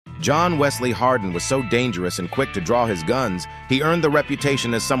John Wesley Hardin was so dangerous and quick to draw his guns, he earned the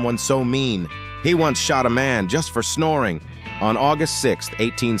reputation as someone so mean. He once shot a man just for snoring. On August 6,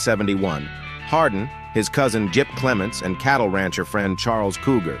 1871, Hardin, his cousin Gyp Clements, and cattle rancher friend Charles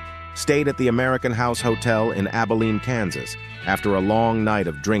Cougar stayed at the American House Hotel in Abilene, Kansas, after a long night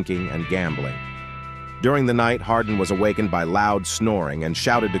of drinking and gambling. During the night, Hardin was awakened by loud snoring and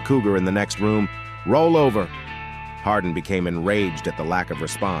shouted to Cougar in the next room, "Roll over!" Hardin became enraged at the lack of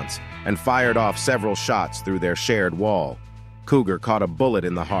response and fired off several shots through their shared wall. Cougar caught a bullet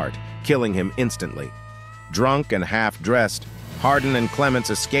in the heart, killing him instantly. Drunk and half-dressed, Hardin and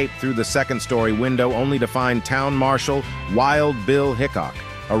Clements escaped through the second-story window only to find Town Marshal Wild Bill Hickok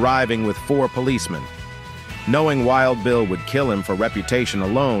arriving with 4 policemen. Knowing Wild Bill would kill him for reputation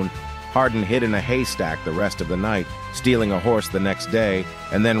alone, Hardin hid in a haystack the rest of the night, stealing a horse the next day,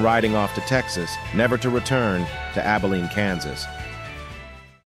 and then riding off to Texas, never to return to Abilene, Kansas.